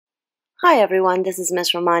Hi everyone, this is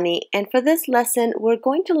Ms. Romani, and for this lesson, we're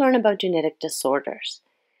going to learn about genetic disorders.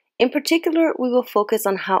 In particular, we will focus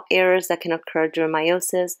on how errors that can occur during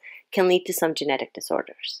meiosis can lead to some genetic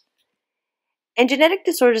disorders. And genetic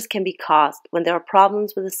disorders can be caused when there are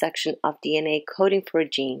problems with a section of DNA coding for a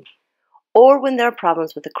gene, or when there are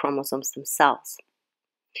problems with the chromosomes themselves.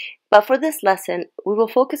 But for this lesson, we will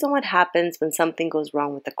focus on what happens when something goes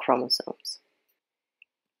wrong with the chromosomes.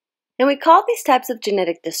 And we call these types of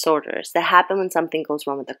genetic disorders that happen when something goes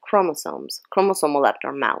wrong with the chromosomes, chromosomal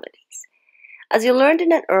abnormalities. As you learned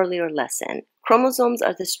in an earlier lesson, chromosomes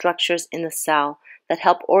are the structures in the cell that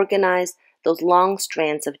help organize those long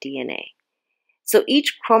strands of DNA. So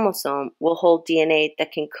each chromosome will hold DNA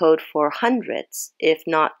that can code for hundreds, if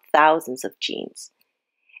not thousands of genes.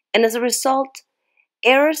 And as a result,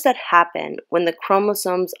 errors that happen when the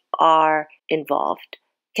chromosomes are involved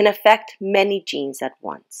can affect many genes at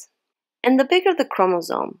once. And the bigger the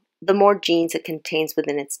chromosome, the more genes it contains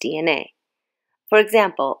within its DNA. For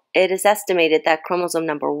example, it is estimated that chromosome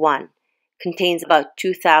number 1 contains about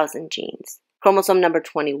 2,000 genes. Chromosome number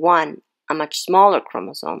 21, a much smaller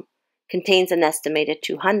chromosome, contains an estimated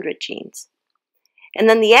 200 genes. And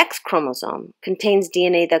then the X chromosome contains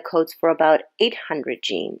DNA that codes for about 800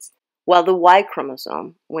 genes, while the Y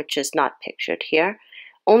chromosome, which is not pictured here,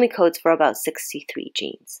 only codes for about 63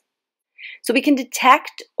 genes. So we can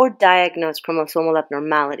detect or diagnose chromosomal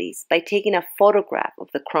abnormalities by taking a photograph of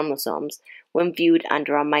the chromosomes when viewed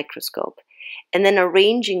under a microscope, and then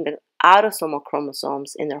arranging the autosomal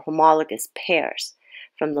chromosomes in their homologous pairs,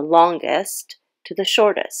 from the longest to the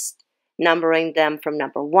shortest, numbering them from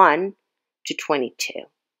number 1 to 22,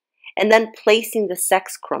 and then placing the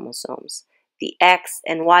sex chromosomes, the X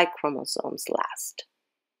and Y chromosomes, last.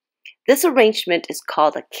 This arrangement is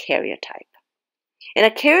called a karyotype. And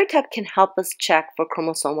a karyotype can help us check for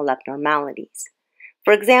chromosomal abnormalities.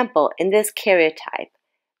 For example, in this karyotype,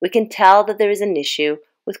 we can tell that there is an issue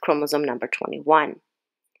with chromosome number 21.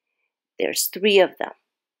 There's 3 of them.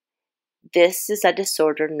 This is a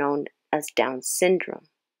disorder known as Down syndrome.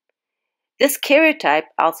 This karyotype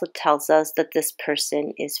also tells us that this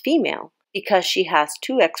person is female because she has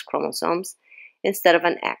 2 X chromosomes instead of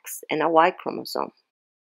an X and a Y chromosome.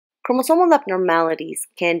 Chromosomal abnormalities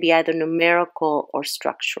can be either numerical or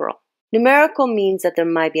structural. Numerical means that there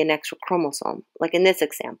might be an extra chromosome, like in this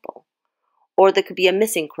example, or there could be a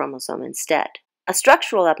missing chromosome instead. A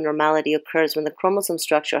structural abnormality occurs when the chromosome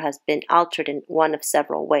structure has been altered in one of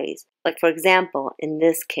several ways, like for example, in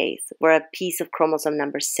this case, where a piece of chromosome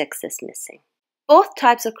number 6 is missing. Both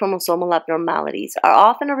types of chromosomal abnormalities are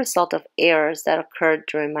often a result of errors that occurred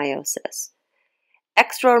during meiosis.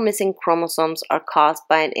 Extra or missing chromosomes are caused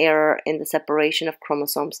by an error in the separation of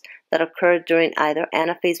chromosomes that occurred during either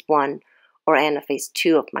anaphase 1 or anaphase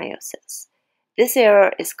 2 of meiosis. This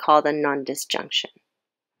error is called a non-disjunction.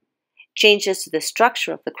 Changes to the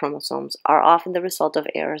structure of the chromosomes are often the result of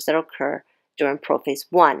errors that occur during prophase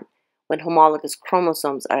 1, when homologous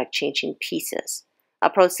chromosomes are exchanging pieces, a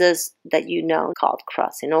process that you know called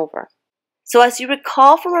crossing over. So as you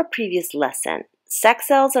recall from our previous lesson, sex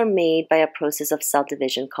cells are made by a process of cell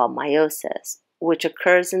division called meiosis, which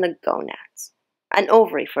occurs in the gonads, an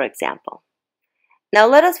ovary, for example. Now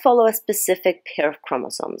let us follow a specific pair of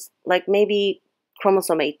chromosomes, like maybe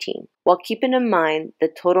chromosome 18, while keeping in mind the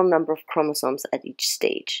total number of chromosomes at each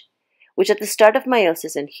stage, which at the start of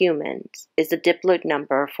meiosis in humans is the diploid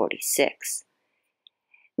number 46.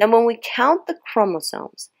 Now when we count the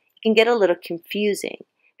chromosomes, it can get a little confusing,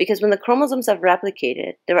 because when the chromosomes have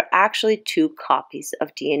replicated, there are actually 2 copies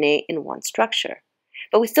of DNA in one structure,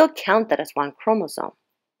 but we still count that as one chromosome.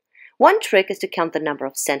 One trick is to count the number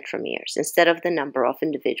of centromeres instead of the number of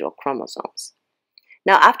individual chromosomes.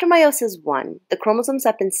 Now, after meiosis 1, the chromosomes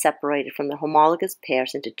have been separated from their homologous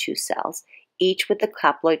pairs into 2 cells, each with the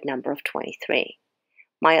haploid number of 23.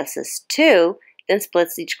 Meiosis 2 then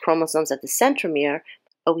splits each chromosome at the centromere,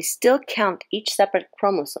 but we still count each separate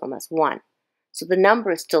chromosome as 1. So the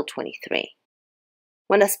number is still 23.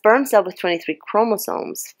 When a sperm cell with 23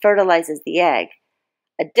 chromosomes fertilizes the egg,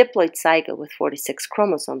 a diploid zygote with 46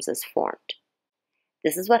 chromosomes is formed.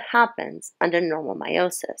 This is what happens under normal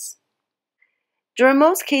meiosis. During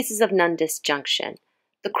most cases of non-disjunction,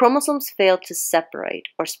 the chromosomes fail to separate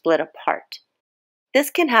or split apart. This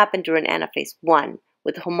can happen during anaphase 1,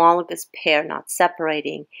 with the homologous pair not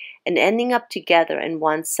separating and ending up together in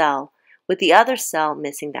one cell, with the other cell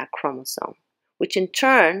missing that chromosome, which in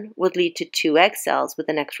turn would lead to 2 egg cells with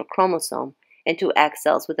an extra chromosome and 2 egg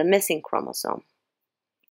cells with a missing chromosome.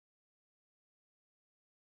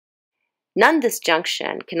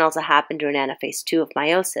 Non-disjunction can also happen during anaphase 2 of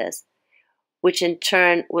meiosis, which in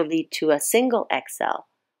turn will lead to a single egg cell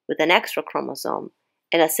with an extra chromosome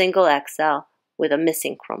and a single X cell with a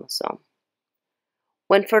missing chromosome.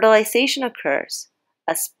 When fertilization occurs,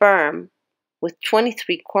 a sperm with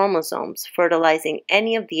 23 chromosomes fertilizing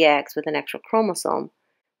any of the eggs with an extra chromosome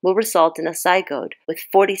will result in a zygote with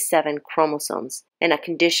 47 chromosomes in a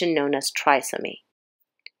condition known as trisomy.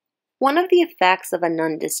 One of the effects of a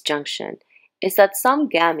non-disjunction is that some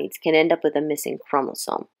gametes can end up with a missing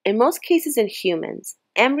chromosome. In most cases in humans,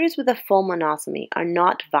 embryos with a full monosomy are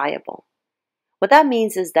not viable. What that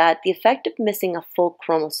means is that the effect of missing a full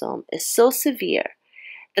chromosome is so severe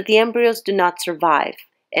that the embryos do not survive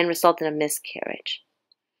and result in a miscarriage.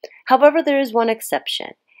 However, there is one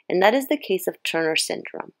exception, and that is the case of Turner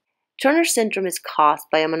syndrome. Turner syndrome is caused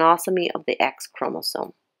by a monosomy of the X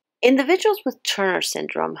chromosome. Individuals with Turner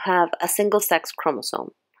syndrome have a single sex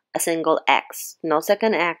chromosome, a single X, no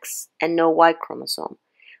second X, and no Y chromosome,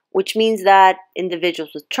 which means that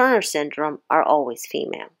individuals with Turner syndrome are always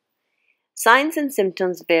female. Signs and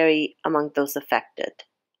symptoms vary among those affected.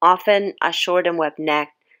 Often a short and webbed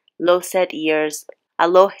neck, low set ears, a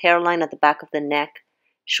low hairline at the back of the neck,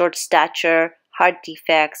 short stature, heart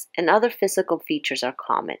defects, and other physical features are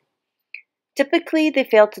common. Typically, they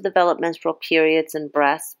fail to develop menstrual periods and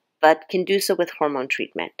breasts, but can do so with hormone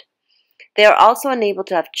treatment. They are also unable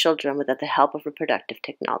to have children without the help of reproductive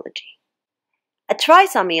technology. A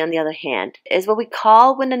trisomy, on the other hand, is what we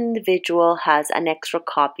call when an individual has an extra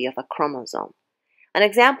copy of a chromosome. An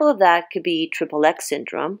example of that could be XXX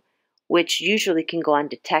syndrome, which usually can go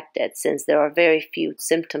undetected since there are very few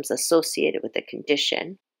symptoms associated with the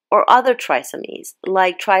condition, or other trisomies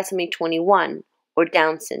like trisomy 21 or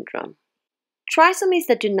Down syndrome. Trisomies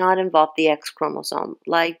that do not involve the X chromosome,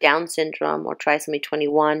 like Down syndrome or trisomy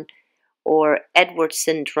 21 or Edwards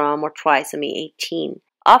syndrome or trisomy 18,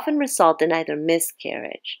 often result in either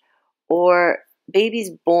miscarriage or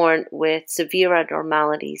babies born with severe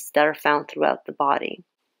abnormalities that are found throughout the body.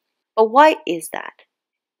 But why is that?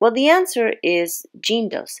 Well, the answer is gene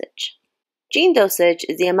dosage. Gene dosage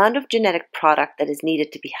is the amount of genetic product that is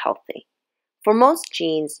needed to be healthy. For most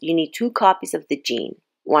genes, you need 2 copies of the gene,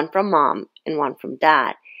 one from mom and one from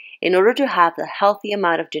dad, in order to have the healthy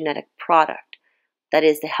amount of genetic product, that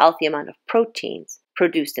is, the healthy amount of proteins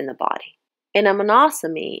produced in the body. In a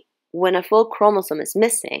monosomy, when a full chromosome is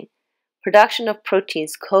missing, production of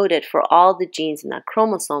proteins coded for all the genes in that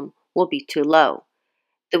chromosome will be too low.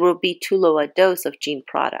 There will be too low a dose of gene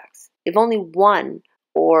products. If only one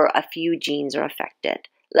or a few genes are affected,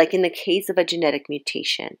 like in the case of a genetic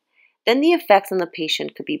mutation, then the effects on the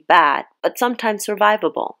patient could be bad, but sometimes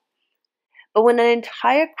survivable. But when an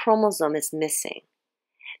entire chromosome is missing,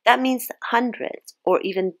 that means hundreds or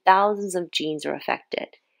even thousands of genes are affected,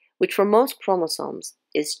 which for most chromosomes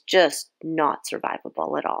is just not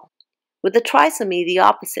survivable at all. With the trisomy, the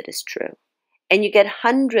opposite is true, and you get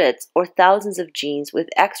hundreds or thousands of genes with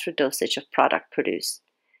extra dosage of product produced,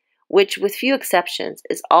 which with few exceptions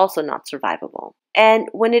is also not survivable. And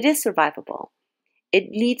when it is survivable,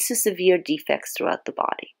 it leads to severe defects throughout the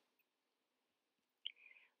body.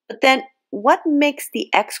 But then, what makes the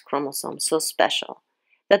X chromosomes so special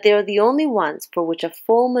that they are the only ones for which a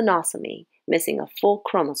full monosomy, missing a full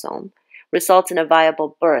chromosome, results in a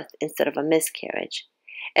viable birth instead of a miscarriage,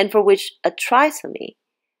 and for which a trisomy,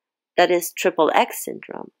 that is XXX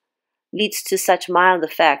syndrome, leads to such mild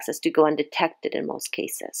effects as to go undetected in most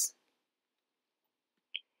cases?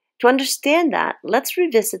 To understand that, let's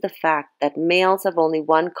revisit the fact that males have only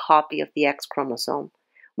 1 copy of the X chromosome,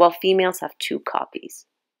 while females have 2 copies.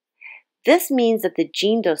 This means that the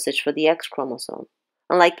gene dosage for the X chromosome,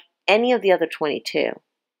 unlike any of the other 22,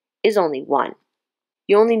 is only 1.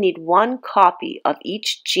 You only need 1 copy of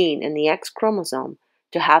each gene in the X chromosome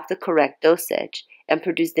to have the correct dosage and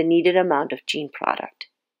produce the needed amount of gene product.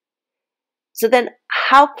 So then,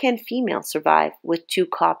 how can females survive with 2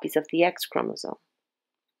 copies of the X chromosome?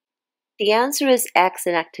 The answer is X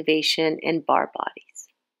inactivation and Barr bodies.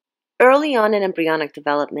 Early on in embryonic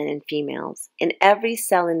development in females, in every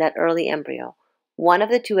cell in that early embryo, one of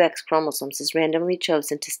the 2 X chromosomes is randomly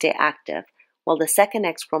chosen to stay active, while the second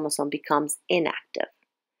X chromosome becomes inactive.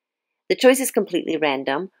 The choice is completely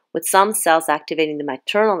random, with some cells activating the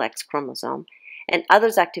maternal X chromosome and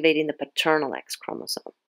others activating the paternal X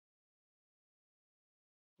chromosome.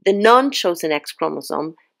 The non-chosen X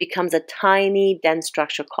chromosome becomes a tiny, dense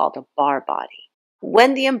structure called a Barr body.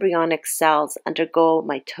 When the embryonic cells undergo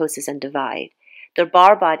mitosis and divide, their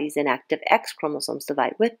Barr bodies and active X chromosomes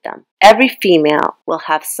divide with them. Every female will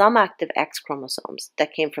have some active X chromosomes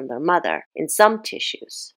that came from their mother in some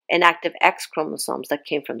tissues, and active X chromosomes that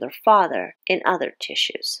came from their father in other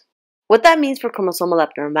tissues. What that means for chromosomal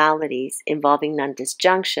abnormalities involving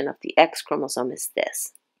non-disjunction of the X chromosome is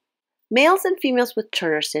this. Males and females with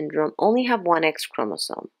Turner syndrome only have one X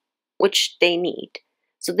chromosome, which they need,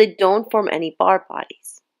 so they don't form any bar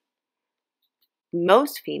bodies.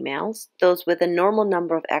 Most females, those with a normal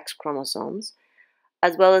number of X chromosomes,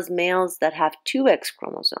 as well as males that have two X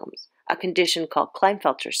chromosomes, a condition called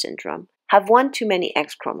Klinefelter syndrome, have one too many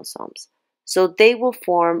X chromosomes, so they will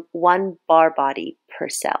form one bar body per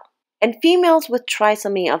cell. And females with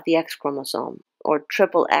trisomy of the X chromosome, or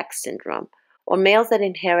triple X syndrome, or males that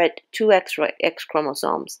inherit two X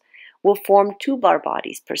chromosomes, will form two bar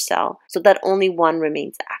bodies per cell so that only one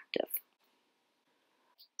remains active.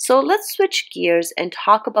 So let's switch gears and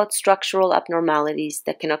talk about structural abnormalities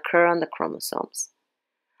that can occur on the chromosomes.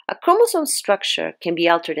 A chromosome structure can be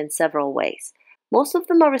altered in several ways. Most of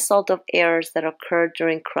them are a result of errors that occur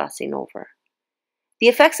during crossing over. The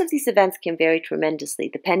effects of these events can vary tremendously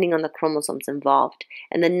depending on the chromosomes involved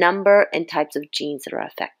and the number and types of genes that are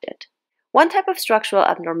affected. One type of structural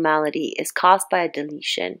abnormality is caused by a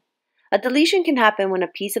deletion. A deletion can happen when a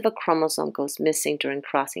piece of a chromosome goes missing during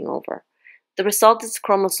crossing over. The result is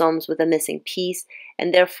chromosomes with a missing piece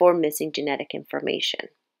and therefore missing genetic information.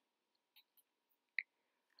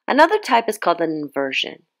 Another type is called an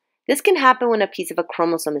inversion. This can happen when a piece of a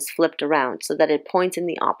chromosome is flipped around so that it points in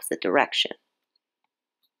the opposite direction.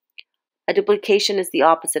 A duplication is the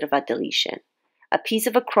opposite of a deletion. A piece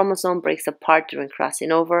of a chromosome breaks apart during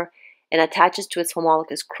crossing over and attaches to its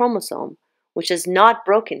homologous chromosome, which has not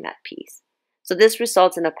broken that piece. So this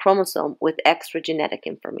results in a chromosome with extra genetic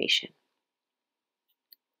information.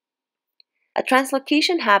 A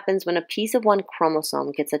translocation happens when a piece of one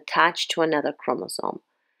chromosome gets attached to another chromosome.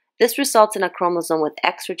 This results in a chromosome with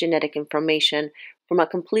extra genetic information from a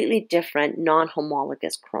completely different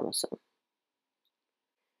non-homologous chromosome.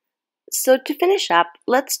 So to finish up,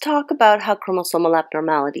 let's talk about how chromosomal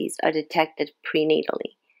abnormalities are detected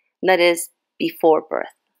prenatally, that is, before birth.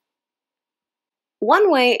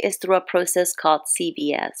 One way is through a process called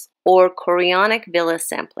CVS, or chorionic villus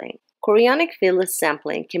sampling. Chorionic villus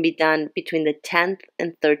sampling can be done between the 10th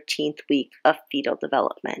and 13th week of fetal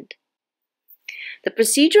development. The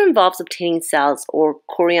procedure involves obtaining cells, or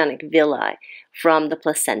chorionic villi, from the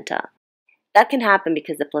placenta. That can happen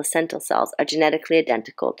because the placental cells are genetically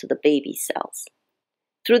identical to the baby's cells.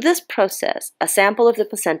 Through this process, a sample of the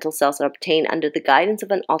placental cells are obtained under the guidance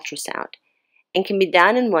of an ultrasound and can be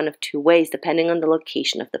done in one of two ways depending on the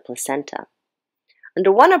location of the placenta.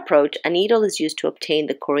 Under one approach, a needle is used to obtain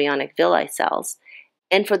the chorionic villi cells,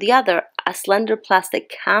 and for the other, a slender plastic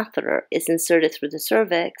catheter is inserted through the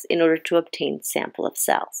cervix in order to obtain a sample of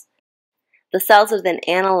cells. The cells are then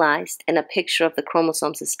analyzed and a picture of the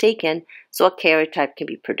chromosomes is taken so a karyotype can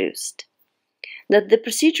be produced. Now, the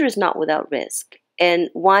procedure is not without risk, and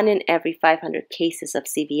 1 in every 500 cases of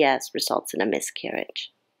CVS results in a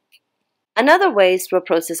miscarriage. Another way is through a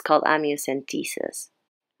process called amniocentesis.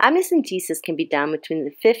 Amniocentesis can be done between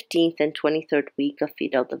the 15th and 23rd week of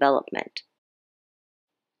fetal development.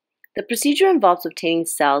 The procedure involves obtaining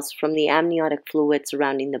cells from the amniotic fluid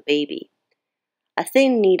surrounding the baby. A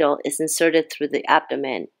thin needle is inserted through the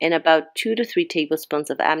abdomen and about 2 to 3 tablespoons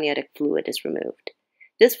of amniotic fluid is removed.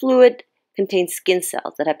 This fluid contains skin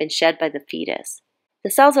cells that have been shed by the fetus. The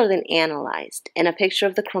cells are then analyzed and a picture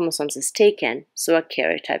of the chromosomes is taken so a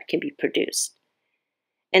karyotype can be produced.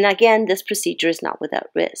 And again, this procedure is not without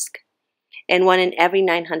risk. And 1 in every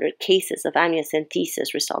 900 cases of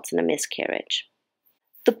amniocentesis results in a miscarriage.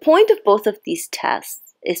 The point of both of these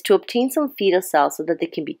tests is to obtain some fetal cells so that they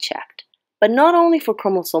can be checked, but not only for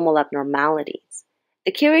chromosomal abnormalities.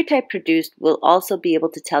 The karyotype produced will also be able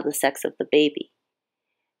to tell the sex of the baby.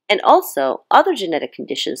 And also, other genetic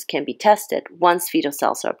conditions can be tested once fetal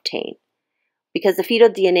cells are obtained, because the fetal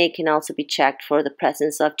DNA can also be checked for the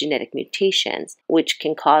presence of genetic mutations, which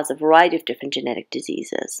can cause a variety of different genetic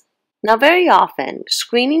diseases. Now, very often,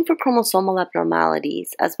 screening for chromosomal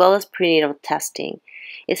abnormalities as well as prenatal testing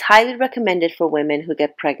is highly recommended for women who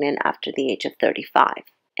get pregnant after the age of 35.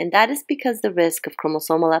 And that is because the risk of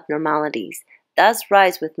chromosomal abnormalities does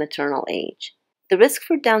rise with maternal age. The risk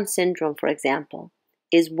for Down syndrome, for example,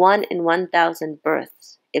 is 1 in 1,000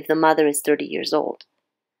 births if the mother is 30 years old.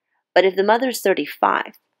 But if the mother is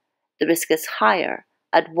 35, the risk is higher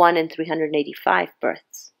at 1 in 385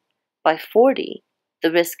 births. By 40,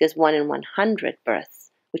 the risk is 1 in 100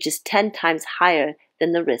 births, which is 10 times higher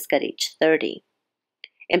than the risk at age 30.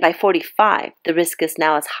 And by 45, the risk is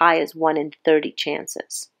now as high as 1 in 30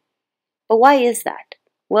 chances. But why is that?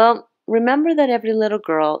 Well, remember that every little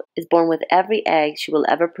girl is born with every egg she will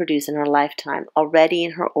ever produce in her lifetime already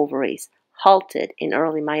in her ovaries, halted in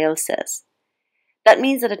early meiosis. That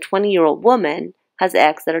means that a 20-year-old woman has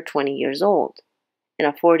eggs that are 20 years old, and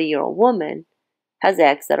a 40-year-old woman has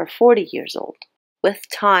eggs that are 40 years old. With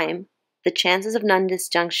time, the chances of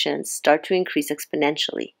non-disjunctions start to increase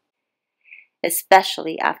exponentially,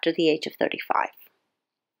 especially after the age of 35.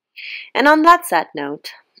 And on that sad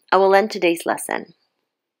note, I will end today's lesson.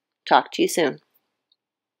 Talk to you soon.